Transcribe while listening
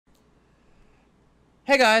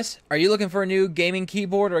Hey guys, are you looking for a new gaming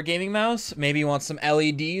keyboard or a gaming mouse? Maybe you want some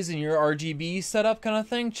LEDs in your RGB setup kind of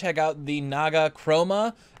thing? Check out the Naga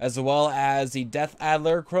Chroma, as well as the Death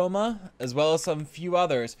Adler Chroma, as well as some few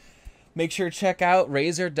others. Make sure to check out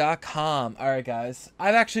Razer.com. Alright guys,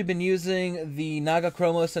 I've actually been using the Naga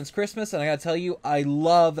Chroma since Christmas, and I gotta tell you, I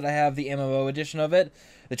love that I have the MMO edition of it.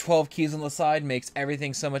 The 12 keys on the side makes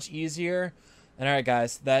everything so much easier. And alright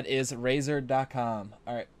guys, that is Razer.com.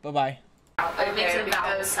 Alright, bye-bye. It makes a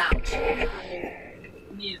vowel sound.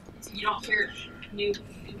 You don't hear new.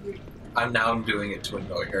 I'm now doing it to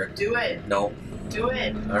annoy her. Do it. No. Do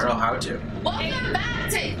it. I don't know how to. Welcome back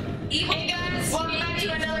to Evil. Hey guys, welcome back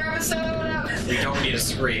to another episode of We don't need to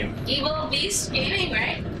scream. EvilBeastGaming,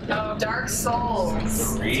 right? Oh, Dark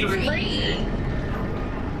Souls 3.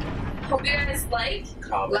 Hope you guys like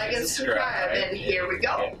and subscribe, and here we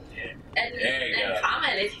go. And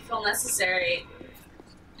comment if you feel necessary.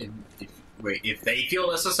 Wait, if they feel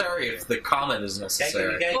necessary, if the comment is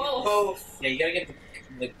necessary. Both. Yeah, you gotta get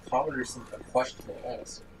the commenters a question to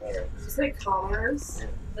ask. Did you say commenters?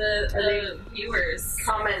 The viewers.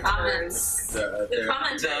 Comments. The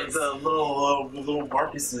commenters. The little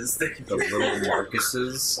Marcuses. The little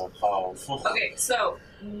Marcuses. Okay, so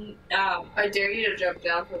I dare you to jump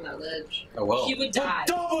down from that ledge. I will. You would die.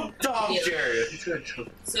 Double dog, Jared.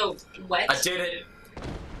 So what? I did it.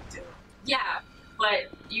 Yeah, but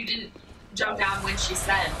you didn't jump down when she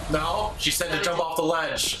said. No, she said to jump off the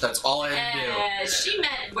ledge. That's all I had to do. She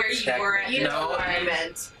meant where you were. You know what I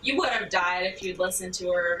meant. You would have died if you'd listened to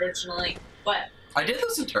her originally, but I did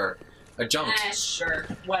listen to her. I jumped. Sure,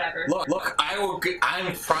 whatever. Look,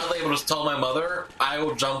 I'm finally able to tell my mother I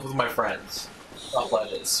will jump with my friends off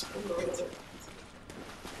ledges.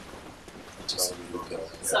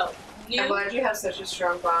 So, I'm glad you have such a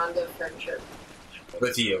strong bond of friendship.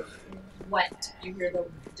 With you. What? You hear the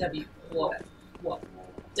W. What? What?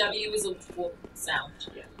 W is a wolf sound.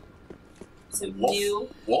 Yeah. So Wolf. new.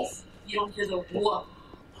 Wolf? You don't hear the woof.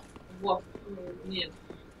 Woof. New.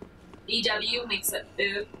 EW makes a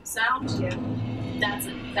sound. Yeah.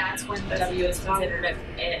 That's when the W is considered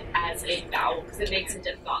as a vowel because it makes a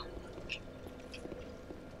diphthong.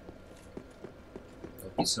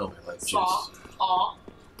 You smell my life Saw. juice. Aw.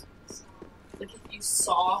 Like if you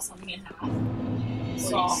saw something in half.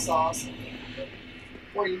 Saw something.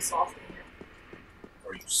 Or you saw something.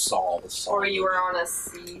 Or you saw the song. Or you were on a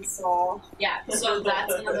seesaw. Yeah, so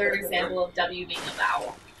that's another example of W being a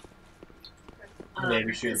vowel.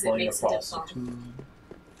 Maybe she was playing a prostitute.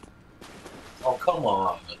 Oh, come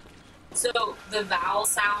on. So the vowel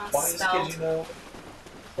sounds Why is spelled... kids, you know,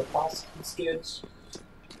 the prostitute kids?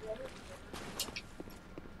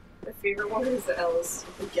 My favorite one is the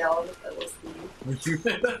gallon of LSD.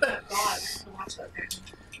 God, watch that.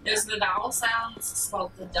 There's the vowel sounds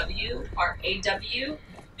spelled the W, R-A-W,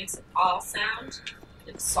 makes an ah sound,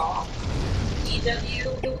 like saw.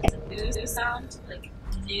 E-W, it's a new sound, like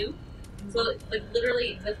new. So like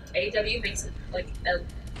literally the A-W makes it like a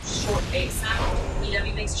short A sound,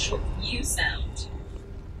 E-W makes a short U sound.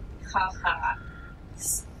 Ha.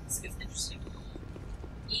 This gets interesting.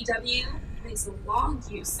 E-W makes a long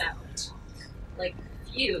U sound, like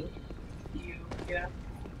few. Yeah.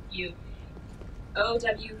 U.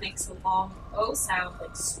 O-W makes a long O sound,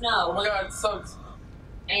 like snow. Oh my god, it sucks.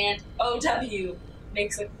 And O-W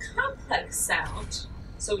makes a complex sound,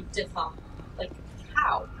 so diphthong, like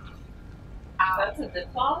cow. Ow. That's a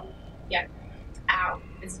diphthong? Yeah. Ow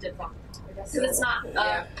is a diphthong. Because it's not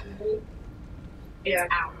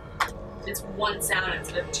it's ow. It's one sound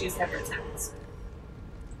instead of two separate sounds.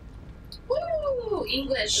 Woo!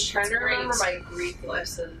 English. I'm trying to great. remember my Greek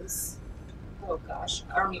lessons. Oh gosh,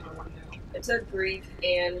 I don't even want to know. It took Greek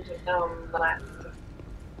and Latin.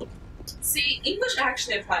 See, English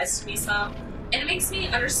actually applies to me some, and it makes me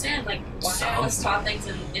understand like why I was taught things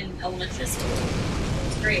in elementary school.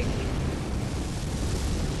 It's great.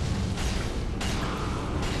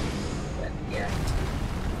 But yeah.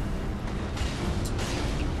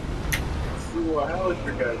 Ooh, how was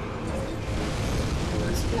your guys?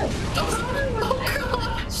 Oh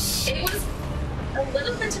gosh! It was a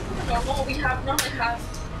little bit different than normal. We normally have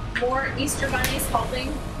more Easter bunnies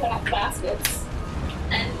helping put out baskets,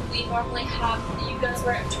 and we normally have. You guys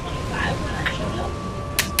were at 25 when I showed up.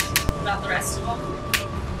 About the rest of them,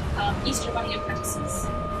 Easter bunny apprentices,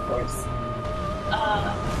 of course.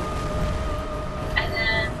 And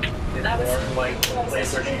then that was like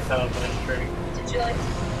place where she found my string. Did you like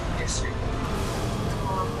your stream?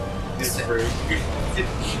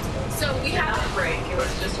 So we have Not break, it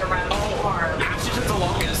was just around the farm. Actually took the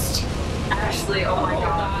longest. Ashley, oh my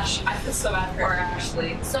gosh, I feel so bad for Or her.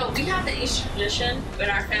 Ashley. So we have the Easter tradition in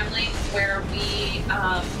our family where we,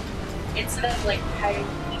 instead of like having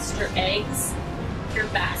Easter eggs, your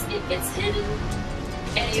basket gets hidden,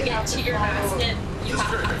 and you get to your basket. You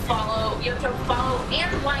have to follow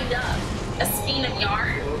and wind up a skein of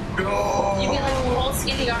yarn. You get like a whole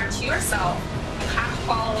skein of yarn to yourself. You have to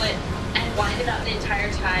follow it and wind it up the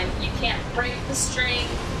entire time. You can't break the string.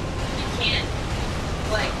 You can't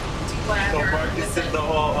like do whatever. with it.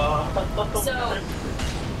 So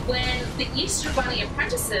when the Easter Bunny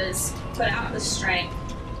apprentices put out the string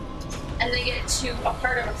and they get to a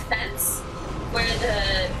part of a fence where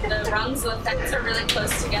the rungs of the fence are really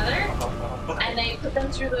close together, and they put them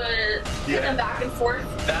through put them back and forth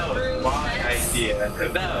through the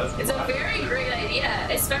fence. It's a very great idea,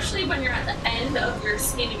 especially when you're at the end of your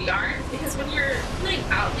skein of yarn, because when you're putting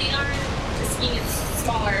out the yarn, the skein is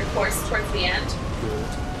smaller, of course, towards the end.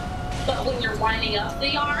 But when you're winding up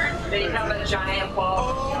the yarn, They have a giant ball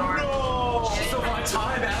of yarn. So by the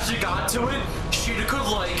time Ashley got to it, she could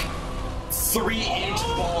like 3-inch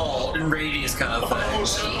ball in radius kind of thing.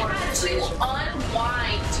 she had to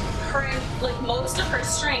unwind her, like most of her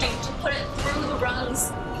string to put it through the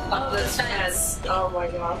rungs of the fence. Oh my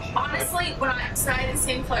gosh. Honestly, when I had the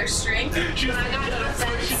same color string, when I got to the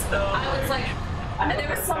fence, I was like, there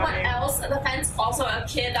was someone else at the fence, also a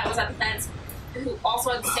kid that was at the fence, who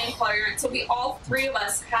also had the same color yarn. So we all three of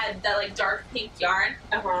us had that like dark pink yarn,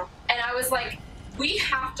 and I was like, we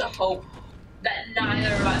have to hope that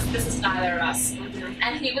neither of us, this is neither of us.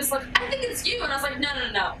 And he was like, I think it's you. And I was like, no.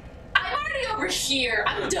 I'm already over here.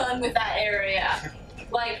 I'm done with that area.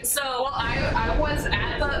 Like, so. Well, I was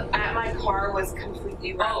at my car was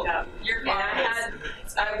completely wrapped up. Your And car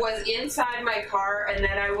I was inside my car, and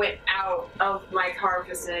then I went out of my car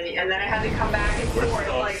vicinity, and then I had to come back and We're forth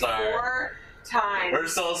so like sorry. 4 times. We're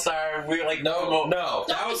so sorry. We like no.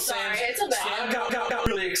 That was sorry. It's okay. Sam got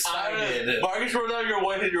really excited. Marcus wrote down your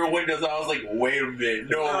windows. I was like, wait a minute,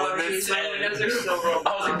 no limits. Geez, my windows are so rolled.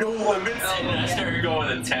 I was like, no limits, and then I started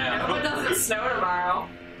going to town. It doesn't snow tomorrow.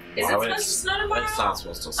 Is it supposed to snow tomorrow? It's not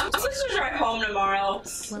supposed to. I'm supposed to drive home tomorrow.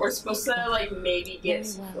 We're supposed to like maybe get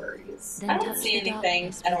some flurries. I don't see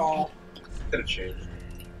anything at all. Gonna change.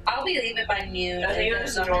 I'll be leaving by noon. I think and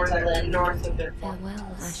it's there's north nothing of it.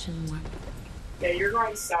 Farewell, Ashen One. Yeah, you're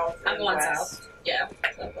going south. I'm going west. south. Yeah,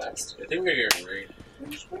 southwest. I think we're getting rain.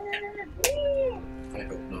 I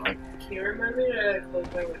hope not. Can you remember me to close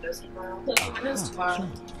my windows tomorrow? Close the windows tomorrow.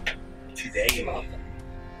 Today.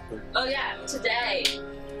 Oh yeah, today,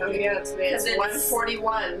 Oh yeah, today Because it's it's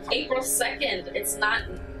 1:41. April 2nd. It's not.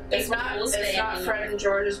 It's not. April Fool's It's Day not anymore. Fred and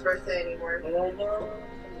George's birthday anymore.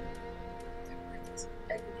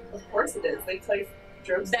 Of course it is. They play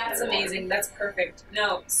jokes. That's together. amazing. That's perfect.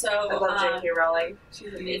 No, so I love J.K. Rowling.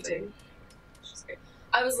 She's me amazing. too. She's great.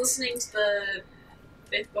 I was listening to the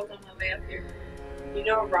 5th book on my way up here. You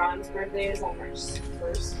know Ron's birthday is on March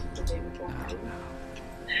 1st, the day before mine.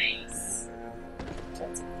 Nice.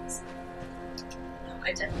 That's awesome. No,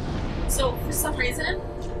 I didn't. So for some reason,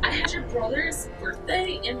 I had your brother's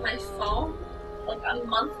birthday in my phone like a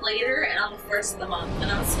month later and on the 1st of the month,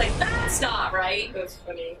 and I was like, that's not right. That's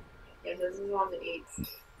funny. Yeah, this is on the 8th.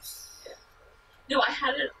 No, I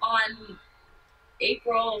had it on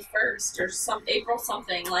April 1st or April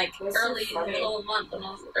something, like That's so early funny. middle of the month, and I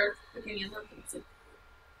was, or beginning of the month. And it's like,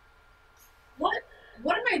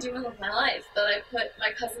 what am I doing with my life that I put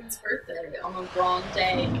my cousin's birthday on the wrong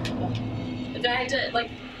day? Like I had to, like,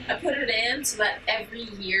 I put it in so that every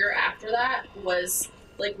year after that was,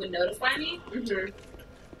 like, would notify me. Mm-hmm.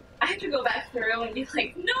 I had to go back through and be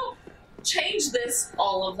like, no, change this,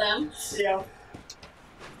 all of them. Yeah.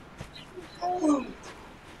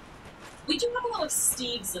 We do have a lot of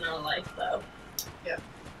Steves in our life, though. Yeah.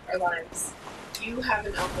 Our lives. You have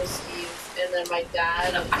an Uncle Steve, and then my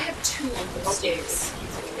dad. I have 2 Uncle Okay, Steves.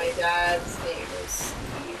 excuse me. My dad's name is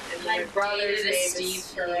Steve, and My my brother's dated name is is Steve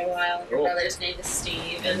Steve. for a while. Your Oh. brother's name is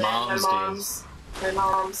Steve. And And then my mom's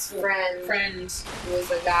friend who was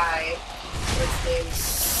a guy. His name's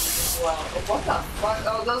Steve as well. What the fuck?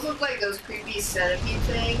 Oh, those look like those creepy centipede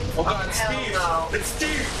things. Oh God, Hell Steve! no. It's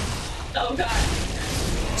Steve! Oh god.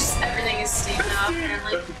 Just everything is Steve now,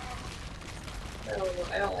 apparently.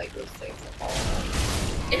 I don't like those things at all.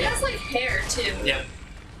 It has like hair too. Yep.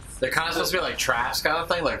 They're kind of supposed to be like traps kind of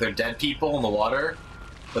thing, like they're dead people in the water,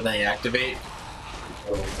 but then they activate.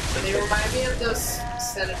 They remind me of those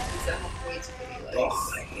centipedes that have way too many legs.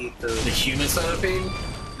 Oh, I hate those. The human centipede?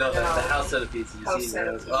 No, the house centipedes. You House see those?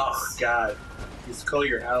 centipedes. Oh God! You just call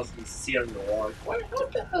your house and you see it on your wall. Like,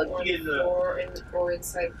 what the hell did you get in the? Or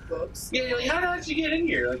inside books. Yeah, you're like, how did you get in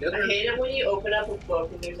here? Like, I hate it when you open up a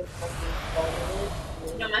book and there's a fucking ball in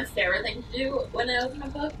it. You know, my favorite thing to do when I open a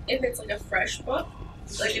book, if it's like a fresh book,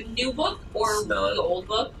 like a new book or Smell it. the old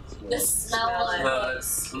book, the smell of books.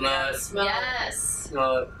 Smell it. Yes.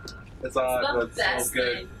 Smell it. It's odd, the but it smells best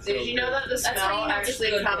good. thing. Did you know that the That's how smell you know it's a actually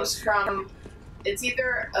good comes from? It's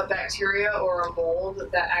either a bacteria or a mold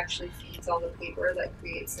that actually feeds on the paper that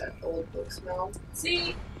creates that old book smell.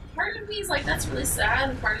 See, part of me is like, that's really sad,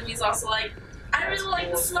 and part of me is also like, I really like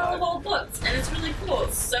the smell of old books, and it's really cool.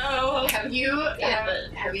 So, Have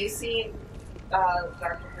you seen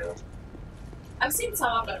Doctor Who? I've seen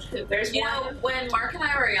some of Doctor Who. There's You know, when Mark and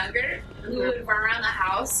I were younger, we would run around the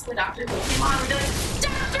house when Doctor Who came on, and we'd be like,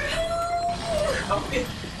 Doctor Who!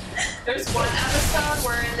 There's one episode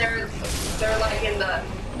where they're like in the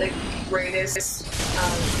greatest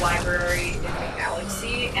library in the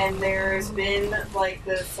galaxy, and there's been like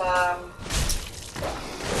this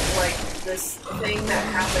thing that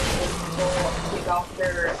happens when people take off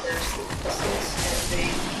their suits and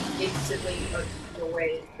they instantly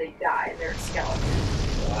away, they die, they're skeletons.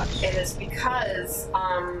 And it's because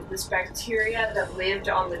this bacteria that lived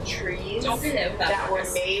on the trees that were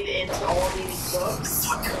made into all these books,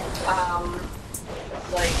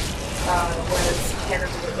 was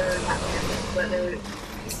cannibal, not cannibal, but they were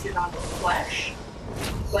feasted on flesh.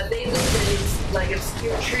 But they lived in these like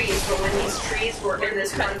obscure trees, but when these trees were in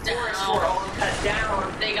this one forest were all cut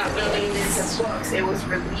down, they got made into books. It was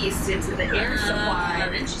released into the air supply.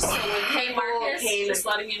 Interesting. Hey Marcus, just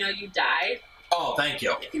letting you know you died. Oh, thank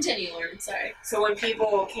you. Continue, Lauren, sorry. So when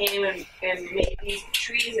people came and made these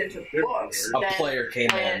trees into books, A player came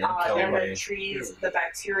in and killed then me. the trees, the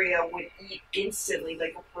bacteria would eat instantly,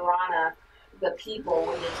 like a piranha, the people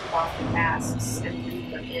when they took off the masks and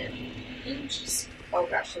breathed them in. Interesting. Oh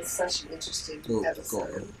gosh, that's such an interesting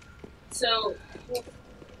episode. So,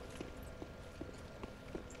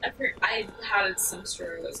 I had some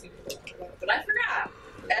story I was going to talk about, but I forgot.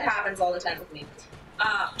 It happens all the time with me.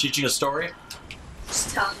 Teaching a story?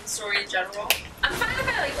 Just telling a story in general. I'm fine if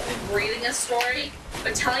I like reading a story,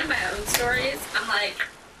 but telling my own stories, I'm like,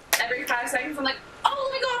 every 5 seconds, I'm like, oh,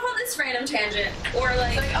 let me go off on this random tangent. Or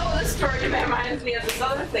like, oh, this story reminds me of this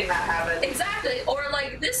other thing that happened. Exactly. Or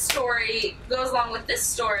like, this story goes along with this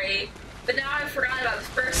story, but now I've forgotten about the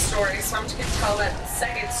first story, so I'm just going to tell about the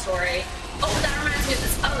second story. Oh, that reminds me of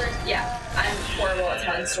this other. Yeah, I'm horrible at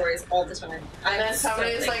telling stories all the time. And then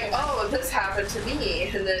somebody's like, oh, this happened to me.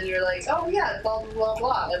 And then you're like, oh, yeah, blah, blah, blah,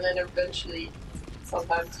 blah. And then eventually,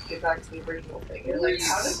 sometimes you get back to the original thing. You're like,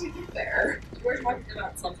 how did we get there? We're talking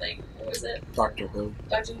about something. What was it? Doctor Who.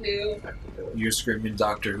 Doctor Who. You're screaming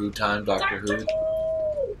Doctor Who time, Doctor Who.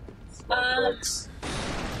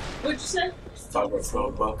 What'd you say? Talk about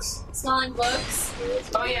smelling books. Smelling books.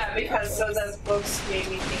 Oh, yeah, because so those books made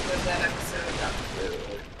me think of that episode of Doctor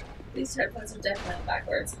Who. These headphones are definitely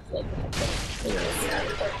backwards.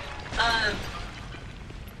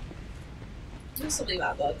 Do something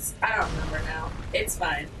about books. I don't remember now. It's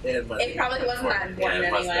fine. It probably wasn't that important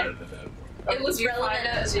anyway. It was relevant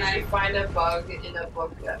at the time. Did you find a bug in a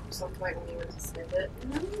book at some point when you went to snip it?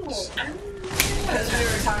 No, I don't know. Because we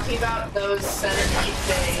were talking about those centipede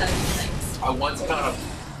things. I once found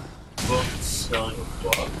a book smelling a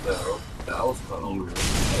bug, though. That was kind of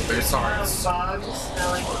weird. It's hard. Bug smelling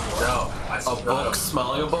a book? No, I A smelled book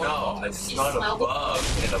smelling a book? No, I smelled a bug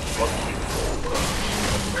in a book.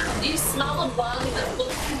 You smell the bug and the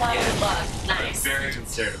book came out of the bug. I'm Nice. very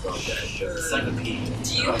concerned about that. The centipede.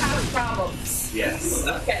 Do you have problems? Yes.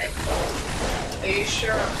 Okay. Are you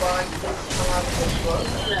sure a bug can come out of the book?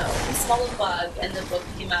 No, you smell a bug and the book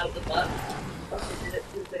came out of the book. Okay, did it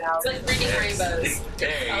poop it out? It's like reading rainbows. There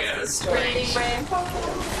It you tells go. the story. Reading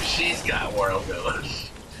rainbows. She's got world village.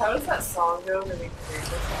 How does that song go? Reading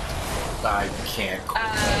rainbows. I can't.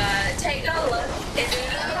 Take a look. It's in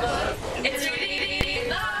the book. It's reading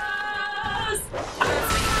those.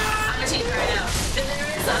 I'm a teacher right now. And there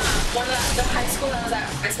is one of the high school I was at,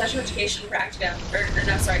 my special education practicum, or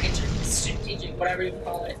no, sorry, student teaching, whatever you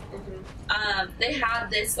call it. They had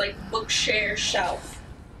this like bookshare shelf,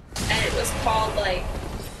 and it was called like,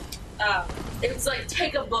 it was like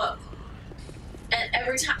take a book. And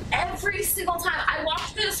every single time, I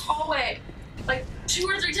walked through this hallway like 2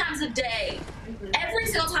 or 3 times a day. Every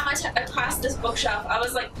single time I passed this bookshelf, I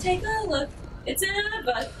was like, take a look, it's in a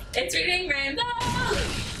book, it's reading rainbow.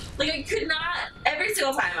 Like I could not, every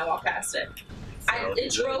single time I walked past it.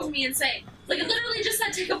 It drove me insane. Like it literally just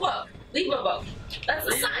said take a book, leave a book. That's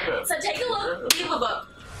the sign. It said take a look, leave a book.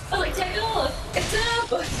 I'm like, take a look. It's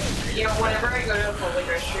up. You know, whenever I go to a public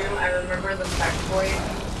restroom, I remember the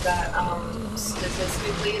factoid that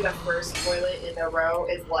statistically the first toilet in a row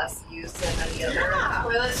is less used than any other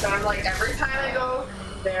toilet. So I'm like, every time I go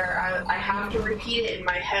there, I have to repeat it in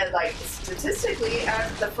my head. Like, statistically,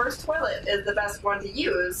 the first toilet is the best one to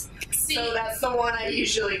use. See, so that's the one I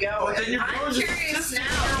usually go But with. then you're I'm curious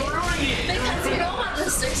now. You're ruining it. Because you know about the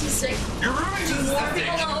statistic. You're ruining Do more the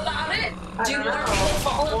people know about it? Do don't more know. people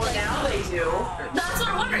follow? Well, Like, now they do. that's what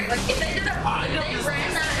I'm wondering. Like, if they did that, if they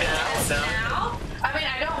ran that test now. I mean,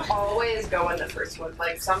 I don't always go in the first one.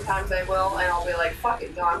 Like, sometimes I will, and I'll be like, fuck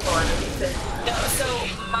it, no, I'm going underneath it. No, so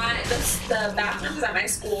the bathrooms at my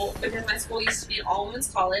school, because my school used to be an all-women's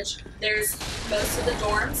college, most of the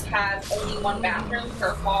dorms have only one bathroom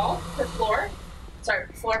per floor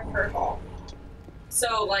per hall.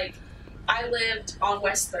 So, like, I lived on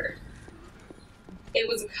West 3rd. It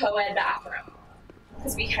was a co-ed bathroom,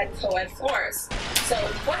 because we had co-ed floors. So,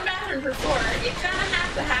 one bathroom per floor, you kind of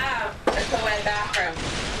have to have a co-ed bathroom.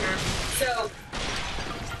 So,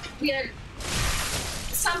 we had,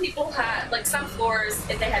 some people had, like, some floors,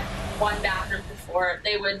 if they had one bathroom per floor,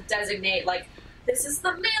 they would designate, like, this is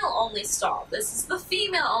the male-only stall, this is the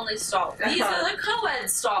female-only stall, these are the co-ed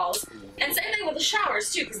stalls. And same thing with the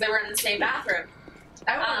showers, too, because they were in the same bathroom.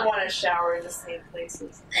 I wouldn't want to shower in the same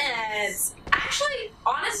places. And actually,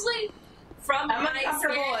 honestly, from I'm my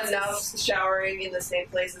uncomfortable experience, enough showering in the same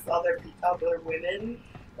place as other women.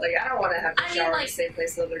 Like, I don't want to have to I mean, shower in like, the same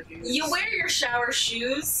place as other dudes. you wear your shower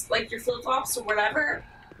shoes, like your flip-flops or whatever,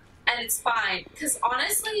 and it's fine. Because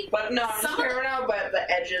honestly, But no, I'm some just care now about the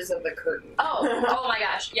edges of the curtain. oh my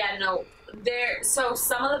gosh, yeah, no. So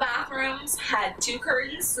some of the bathrooms had 2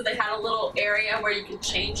 curtains, so they had a little area where you could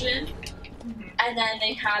change in. And then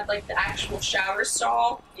they had like the actual shower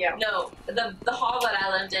stall. Yeah. No, the hall that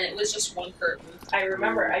I lived in, it was just 1 curtain. I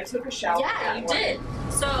remember I took a shower. Yeah, in you one. did.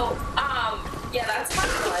 So, yeah, that's how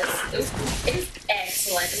it was. It was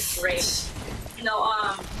excellent. It was great. No,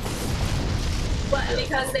 but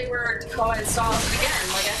because they were co-ed stalls, and again,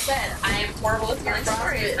 like I said, I am horrible with telling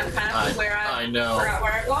stories. I'm kind of where I know. forgot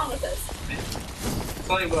where I'm going with this.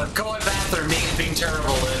 Go-ed bathroom being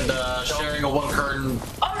terrible and sharing a 1 curtain.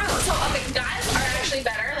 Oh no, so okay, guys are actually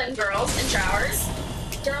better than girls in showers.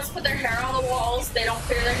 Girls put their hair on the walls, they don't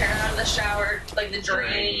clear their hair out of the shower, like the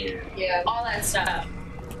drain, Yeah. all that stuff.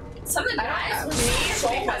 Some of the guys Me, were so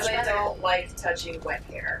much because I better. don't like touching wet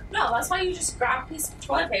hair. No, that's why you just grab a piece of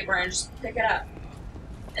toilet paper and just pick it up.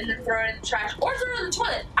 And then throw it in the trash. Or throw it in the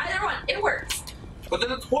toilet. Either one. It works. But then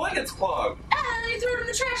the toilet gets clogged. And then you throw it in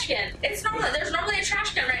the trash can. There's normally a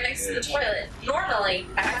trash can right next to the toilet. Normally.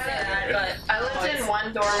 I say that, but I lived in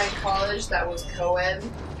one dorm in college that was co-ed,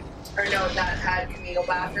 or no, that had communal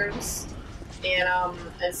bathrooms, and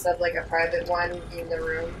instead of like a private one in the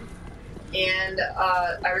room. And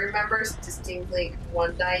I remember distinctly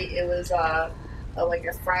one night, it was like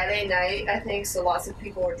a Friday night, I think, so lots of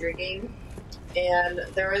people were drinking. And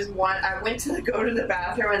there was one, I went to go to the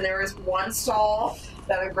bathroom, and there was one stall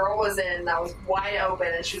that a girl was in that was wide open,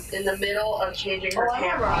 and she was in the middle of changing her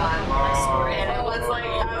tampon. And it was like,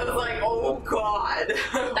 I was like, oh god.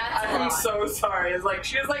 I'm so sorry. It's like,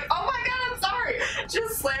 she was like, oh my god, I'm sorry.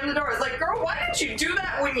 Just slammed the door. It's like, girl, why didn't you do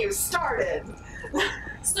that when you started?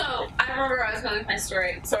 So, I remember I was going with my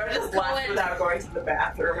story. So I just left without going to the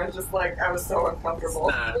bathroom. I was just like, I was so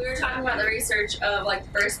uncomfortable. We were talking about the research of, like,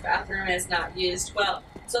 the first bathroom is not used. Well,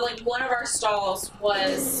 so, like, one of our stalls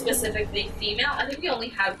was specifically female. I think we only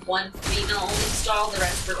had 1 female-only stall. The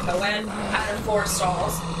rest were co-ed out of 4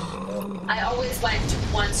 stalls. I always went to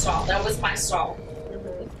 1 stall. That was my stall.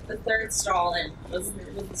 The 3rd stall was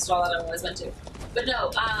the stall that I always went to. But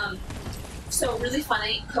no, so really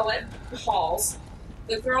funny, co-ed halls.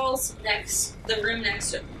 The girls the room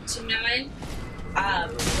next to mine,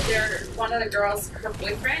 one of the girls, her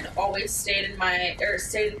boyfriend always stayed in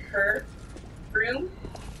her room.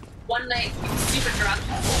 One night, super drunk,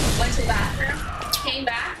 went to the bathroom, came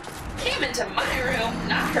back, came into my room,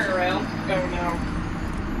 not her room. Oh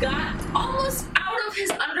no. Got almost out of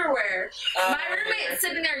his underwear. My roommate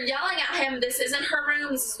sitting there yelling at him, this isn't her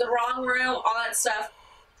room, this is the wrong room, all that stuff.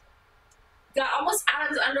 Got almost out of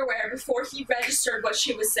his underwear before he registered what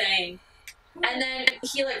she was saying. And then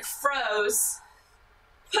he, like, froze,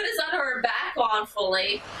 put his underwear back on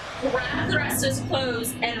fully, grabbed the rest of his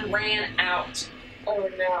clothes, and ran out. Oh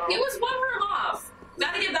no. He was 1 room off.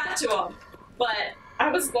 Gotta get back to him. But I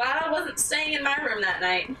was glad I wasn't staying in my room that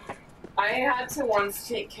night. I had to once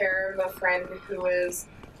take care of a friend who was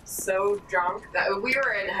so drunk that we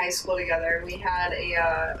were in high school together. We had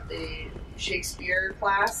Shakespeare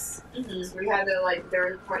class. Mm-hmm. So we had to, like, there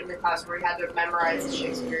was a point in the class where we had to memorize the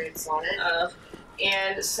Shakespearean sonnet.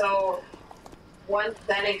 And so,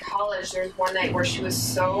 then in college, there was one night where she was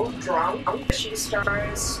so drunk, she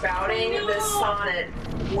started spouting this sonnet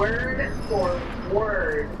word for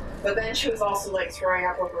word. But then she was also, like, throwing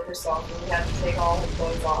up over herself, and we had to take all her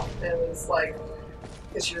clothes off. And it was, like,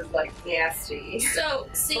 because she was, like, nasty. So,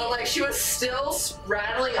 see... But, like, she was still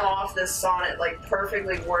rattling off this sonnet, like,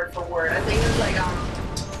 perfectly word for word. I think it was, like,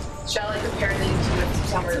 shall I compare these to a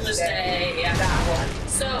summer's day? Yeah. That one.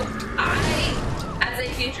 So, I, as a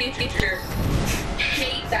future teacher,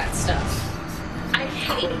 hate that stuff. I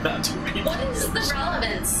hate... What is the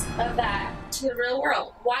relevance of that to the real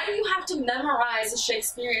world? Why do you have to memorize a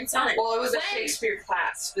Shakespearean sonnet? Well, it was a Shakespeare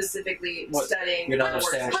class, specifically studying... You don't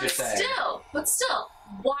understand what you're saying. But still,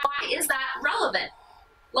 why is that relevant?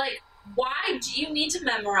 Like, why do you need to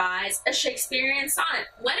memorize a Shakespearean sonnet?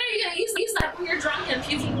 When are you going to use that when you're drunk and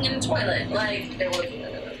puking in the toilet? Like, it wasn't.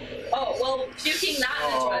 Oh, well, puking not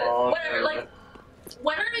in the toilet. Whatever, like,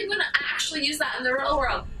 when are you going to actually use that in the real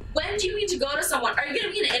world? When do you need to go to someone? Are you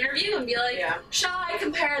going to be in an interview and be like, shall I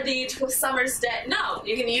compare thee to a summer's day? No.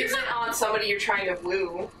 You can use it on somebody you're trying to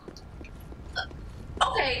woo.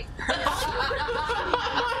 Okay.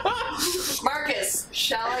 Marcus,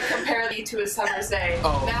 shall I compare thee to a summer's day?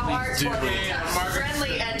 Oh, thou art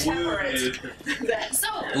friendly and temperate. So,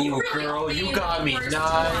 ooh, really girl, you got me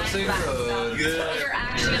nice and good. You're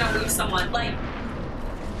actually going to woo someone. Like,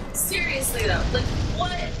 seriously though, like,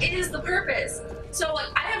 what is the purpose? So, like,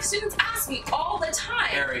 I have students ask me all the time,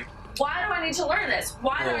 Harry, why do I need to learn this?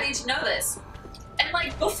 Why do I need to know this? And,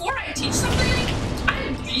 like, before I teach something,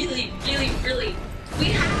 I really, we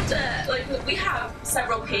have to, like, we have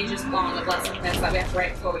several pages long of lesson plans that we have to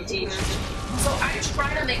write before we teach. So I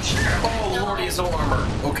try to make sure. oh, Lordy, is no armor.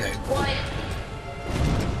 Okay. What?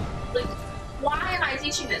 Like, why am I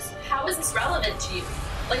teaching this? How is this relevant to you?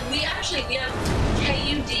 Like, we have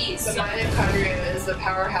KUDs. The mitochondria is the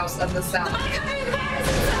powerhouse of the cell. The mitochondria is the powerhouse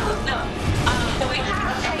of the cell. No. But we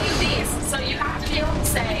have KUDs, so you have to be able to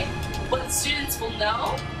say what the students will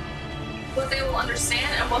know, what they will understand,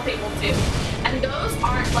 and what they will do. And those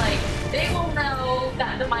aren't like, they will know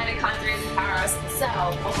that the mitochondria is the powerhouse of the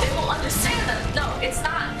cell. They will understand that. No, it's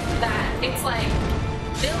not that. It's like,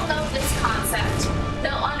 they'll know this concept.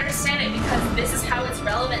 They'll understand it because this is how it's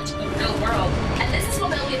relevant to the real world. And this is what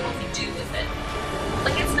they'll be able to do with it.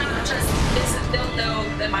 Like, it's not just this, they'll know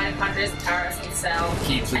the mitochondria is the powerhouse of the cell.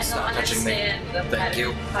 Keep please stop touching me. The Thank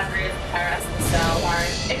you. mitochondria is the powerhouse of the cell.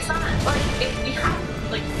 It's not, like, we have,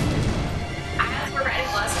 like, as we're writing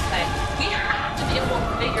a lesson plan, we have to be able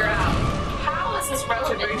to figure out how is this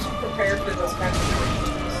relevant. To be prepared for those kinds of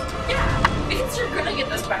questions. Yeah, because you're gonna get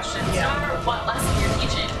those questions no matter what lesson you're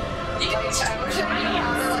teaching. You can I wish I knew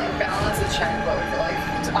how to, like, balance a checkbook. Like,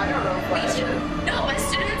 I don't know what I do. No, my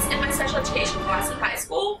students in my special education class in high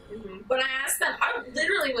school, when I asked them, I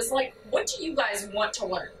literally was like, what do you guys want to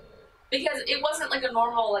learn? Because it wasn't like a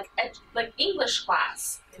normal, like English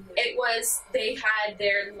class. It was, they had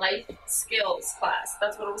their life skills class.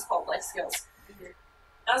 That's what it was called, life skills.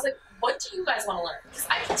 I was like, what do you guys want to learn? Because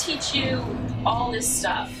I can teach you all this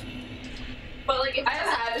stuff. But, like, if I have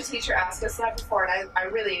had a teacher ask us that before, and I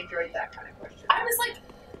really enjoyed that kind of question. I was like,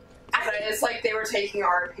 it's like they were taking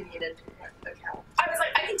our opinion into account. I was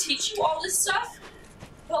like, I can teach you all this stuff,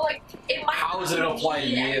 but, like, it might how does it apply to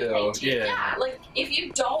you? Yeah, like, if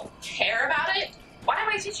you don't care about it, why am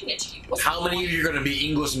I teaching it to you? How many of you are going to be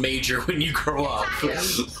English major when you grow up?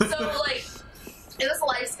 Exactly. So, like, it was a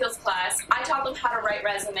life skills class. I taught them how to write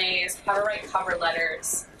resumes, how to write cover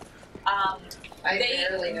letters.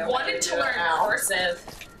 They wanted to learn cursive,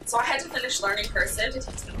 so I had to finish learning cursive to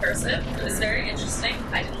teach them cursive. It was very interesting.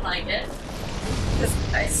 I didn't like it because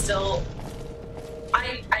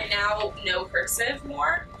I now know cursive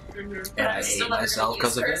more. And I hate myself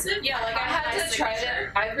because of it. Yeah, like I had to try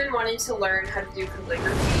to. I've been wanting to learn how to do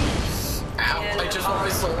calligraphy. I just want my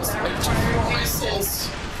souls. I just want my souls.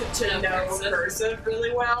 To know cursive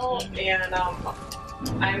really well, and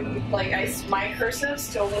I'm like, my cursive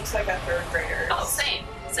still looks like a third grader. Oh, same.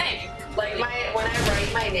 Like when I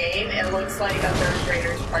write my name, it looks like a third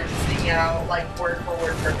grader's practicing it out, like word for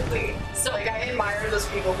word perfectly. So like I admire those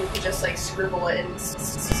people who can just like scribble it and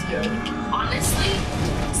it's good. Honestly,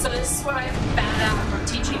 so this is what I found out from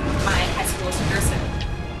teaching my high school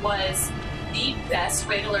cursive was the best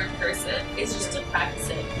way to learn cursive is just to practice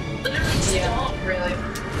it. Literally, just don't really.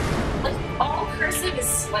 Like, all cursive is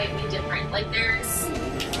slightly different. Like, there's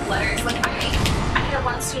letters. Like, I had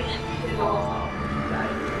one student who,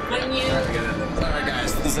 when you... Alright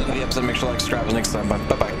guys, this is the end of the episode. Make sure to like, subscribe, and next time.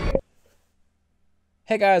 Bye-bye.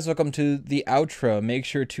 Hey guys, welcome to the outro. Make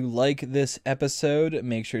sure to like this episode,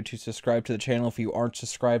 make sure to subscribe to the channel if you aren't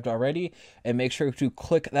subscribed already, and make sure to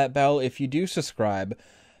click that bell if you do subscribe.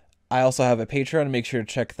 I also have a Patreon, make sure to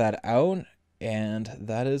check that out, and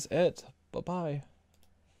that is it. Bye-bye.